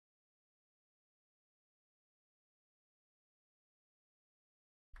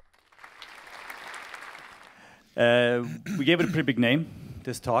We gave it a pretty big name,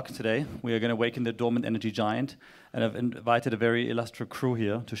 this talk today. We are going to awaken the dormant energy giant, and I've invited a very illustrious crew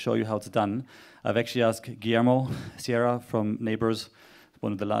here to show you how it's done. I've actually asked Guillermo Sierra from Nabors,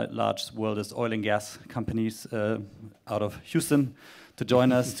 one of the largest world's oil and gas companies out of Houston, to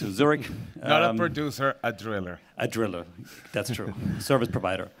join us to Zurich. Not a producer, a driller. A driller, that's true. Service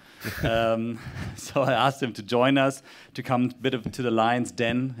provider. So I asked him to join us, to come a bit to the lion's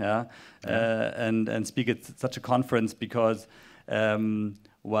den, and speak at such a conference, because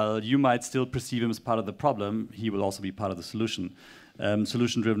while you might still perceive him as part of the problem, he will also be part of the solution.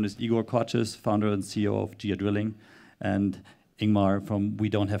 Solution-driven is Igor, Kocis, founder and CEO of Gia Drilling, and Ingmar from We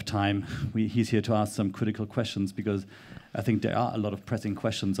Don't Have Time. He's here to ask some critical questions, because I think there are a lot of pressing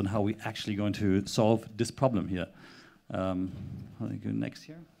questions on how we're actually going to solve this problem here. I'll go next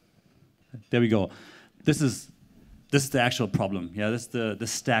here. There we go. This is the actual problem. Yeah, this is the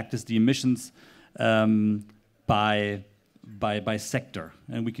stack. This is the emissions by sector,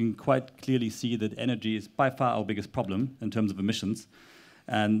 and we can quite clearly see that energy is by far our biggest problem in terms of emissions.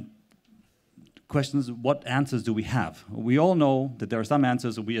 And question is, what answers do we have? We all know that there are some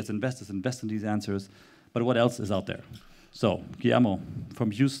answers, and we as investors invest in these answers, but what else is out there? So, Guillermo,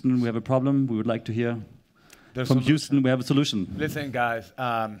 from Houston, we have a problem. We would like to hear. From Houston, we have a solution. Listen, guys,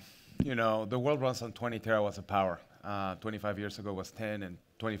 you know, the world runs on 20 terawatts of power. 25 years ago it was 10, and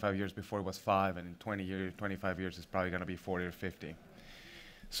 25 years before it was 5, and in 25 years it's probably going to be 40 or 50.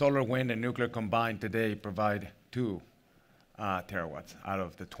 Solar, wind, and nuclear combined today provide 2 terawatts out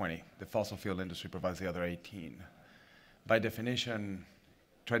of the 20. The fossil fuel industry provides the other 18. By definition,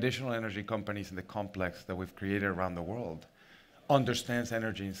 traditional energy companies in the complex that we've created around the world understands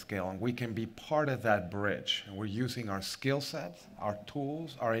energy and scale, and we can be part of that bridge. And we're using our skill sets, our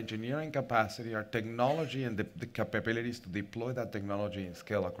tools, our engineering capacity, our technology, and the capabilities to deploy that technology and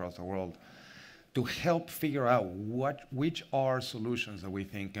scale across the world to help figure out which are solutions that we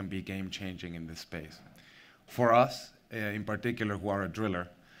think can be game-changing in this space. For us, in particular, who are a driller,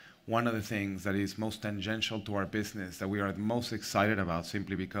 one of the things that is most tangential to our business that we are the most excited about,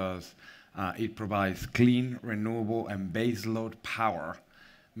 simply because it provides clean, renewable, and baseload power,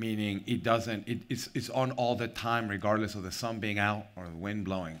 meaning it's on all the time, regardless of the sun being out or the wind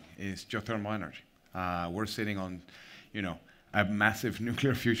blowing. It's geothermal energy. We're sitting on, you know, a massive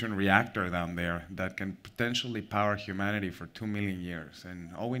nuclear fusion reactor down there that can potentially power humanity for 2 million years.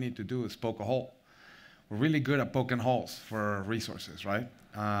 And all we need to do is poke a hole. We're really good at poking holes for resources, right?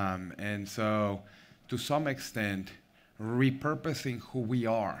 And so, to some extent, repurposing who we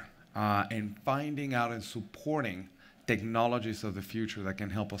are and finding out and supporting technologies of the future that can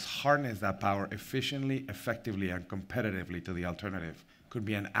help us harness that power efficiently, effectively, and competitively to the alternative could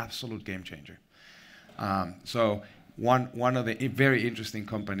be an absolute game changer. So one of the very interesting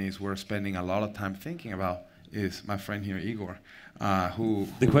companies we're spending a lot of time thinking about is my friend here, Igor, who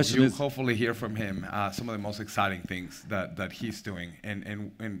you hopefully hear from him some of the most exciting things that he's doing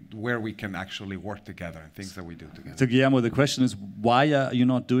and where we can actually work together and things that we do together. So Guillermo, the question is, why are you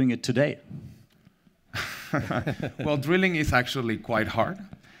not doing it today? Well, drilling is actually quite hard.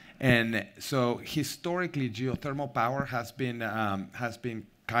 And so historically, geothermal power has been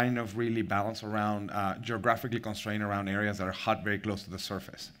kind of really balanced around, geographically constrained around areas that are hot very close to the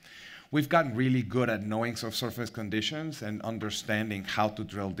surface. We've gotten really good at knowing subsurface conditions and understanding how to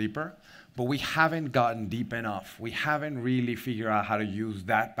drill deeper, but we haven't gotten deep enough. We haven't really figured out how to use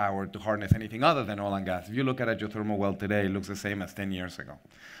that power to harness anything other than oil and gas. If you look at a geothermal well today, it looks the same as 10 years ago,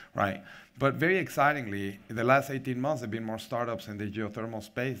 right? But very excitingly, in the last 18 months, there have been more startups in the geothermal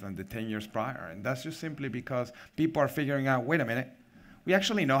space than the 10 years prior. And that's just simply because people are figuring out, wait a minute, we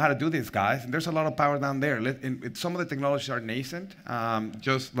actually know how to do this, guys, and there's a lot of power down there. Some of the technologies are nascent,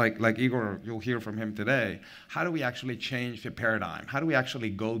 just like Igor, you'll hear from him today. How do we actually change the paradigm? How do we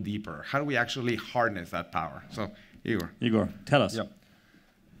actually go deeper? How do we actually harness that power? So, Igor. Igor, tell us. Yep.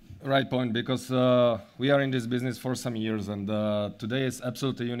 Right point, because we are in this business for some years, and today is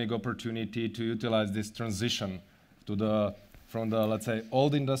absolutely a unique opportunity to utilize this transition from the, let's say,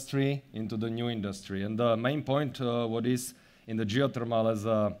 old industry into the new industry. And the main point, what is in the geothermal as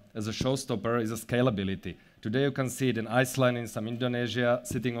a showstopper is a scalability. Today you can see it in Iceland, in some Indonesia,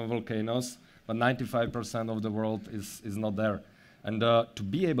 sitting on volcanoes, but 95% of the world is not there. And to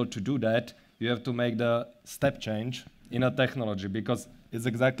be able to do that, you have to make the step change in a technology, because it's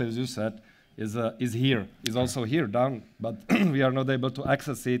exactly as you said, is also here down, but we are not able to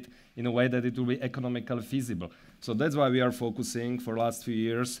access it in a way that it will be economically feasible. So that's why we are focusing for the last few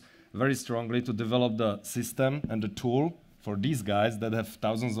years very strongly to develop the system and the tool for these guys that have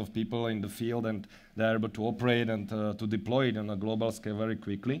thousands of people in the field, and they're able to operate and to deploy it on a global scale very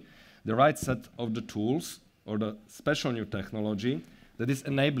quickly. The right set of the tools or the special new technology that is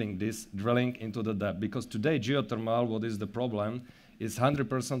enabling this drilling into the depth. Because today, geothermal, what is the problem, is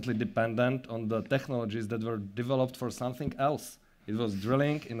 100% dependent on the technologies that were developed for something else. It was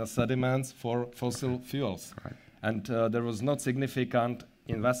drilling in the sediments for fossil fuels. Right. And there was not significant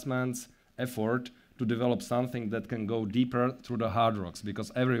investments, effort to develop something that can go deeper through the hard rocks.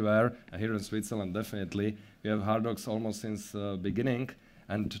 Because everywhere, here in Switzerland definitely, we have hard rocks almost since beginning.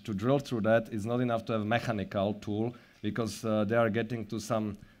 And to drill through that is not enough to have a mechanical tool, because they are getting to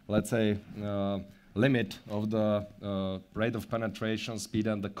some, let's say, limit of the rate of penetration, speed,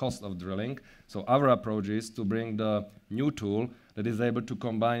 and the cost of drilling. So our approach is to bring the new tool that is able to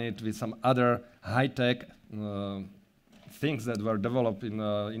combine it with some other high-tech things that were developed in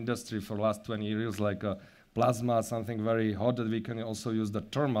the industry for the last 20 years, like plasma, something very hot that we can also use the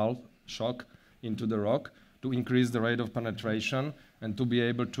thermal shock into the rock to increase the rate of penetration and to be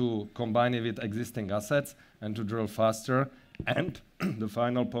able to combine it with existing assets and to drill faster. And the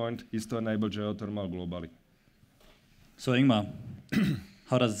final point is to enable geothermal globally. So Ingmar,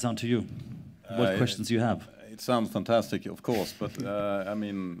 how does it sound to you? What questions do you have? It sounds fantastic, of course, but I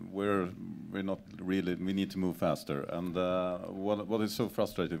mean, we're not really. We need to move faster. And what is so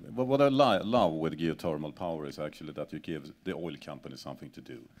frustrating? What I love with geothermal power is actually that you give the oil companies something to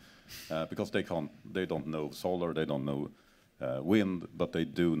do, because they don't know solar, they don't know wind, but they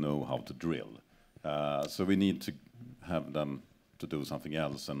do know how to drill. So we need to have them to do something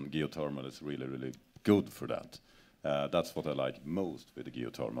else, and geothermal is really, really good for that. That's what I like most with the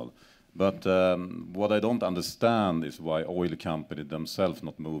geothermal. But what I don't understand is why oil companies themselves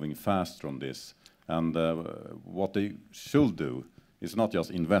not moving faster on this. And what they should do is not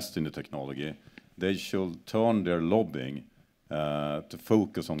just invest in the technology, they should turn their lobbying to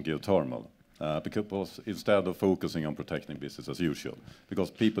focus on geothermal. Because instead of focusing on protecting business as usual,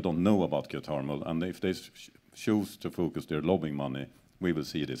 because people don't know about geothermal, and if they choose to focus their lobbying money, we will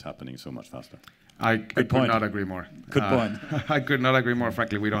see this happening so much faster. I could not agree more. Good point. I could not agree more.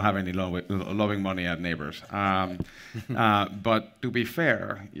 Frankly, we don't have any lobbying money at Nabors. But to be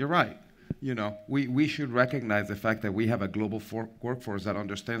fair, you're right. You know, we should recognize the fact that we have a global workforce that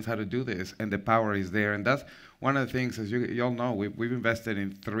understands how to do this, and the power is there. And that's one of the things, as you all know, we've invested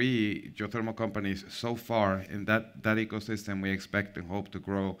in 3 geothermal companies so far in that ecosystem. We expect and hope to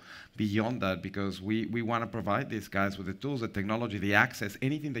grow beyond that, because we want to provide these guys with the tools, the technology, the access,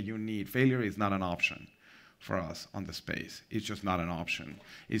 anything that you need. Failure is not an option for us on the space. It's just not an option.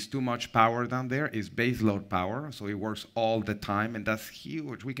 It's too much power down there. It's base load power, so it works all the time, and that's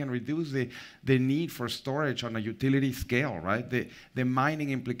huge. We can reduce the need for storage on a utility scale, right? The mining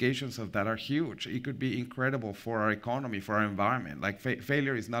implications of that are huge. It could be incredible for our economy, for our environment. Like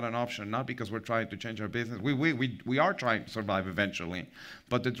failure is not an option, not because we're trying to change our business. We are trying to survive eventually,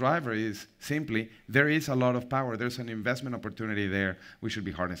 but the driver is simply, there is a lot of power. There's an investment opportunity there. We should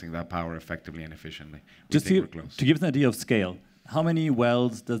be harnessing that power effectively and efficiently. To give an idea of scale, how many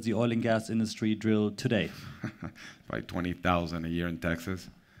wells does the oil and gas industry drill today? Probably 20,000 a year in Texas.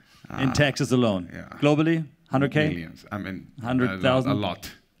 In Texas alone? Yeah. Globally, 100K? Millions. I mean, 100,000? A lot.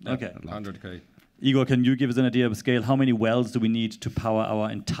 Okay. 100K. Igor, can you give us an idea of scale? How many wells do we need to power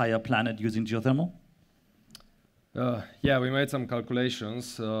our entire planet using geothermal? Yeah, we made some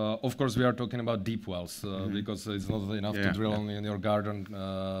calculations. Of course, we are talking about deep wells, because it's not enough to drill only in your garden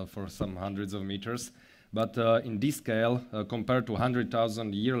for some hundreds of meters. But in this scale, compared to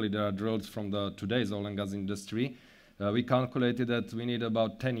 100,000 yearly that are drilled from today's oil and gas industry, we calculated that we need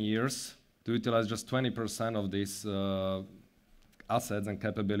about 10 years to utilize just 20% of these assets and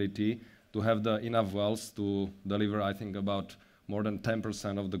capability to have enough wells to deliver, I think, about more than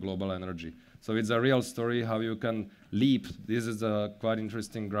 10% of the global energy. So it's a real story how you can leap. This is a quite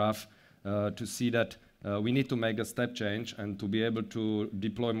interesting graph to see that we need to make a step change, and to be able to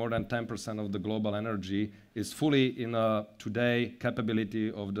deploy more than 10% of the global energy is fully in today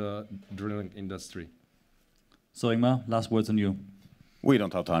capability of the drilling industry. So Ingmar, last words on you. We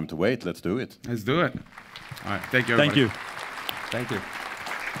don't have time to wait. Let's do it. Let's do it. All right. Thank you, everybody. Thank you. Thank you.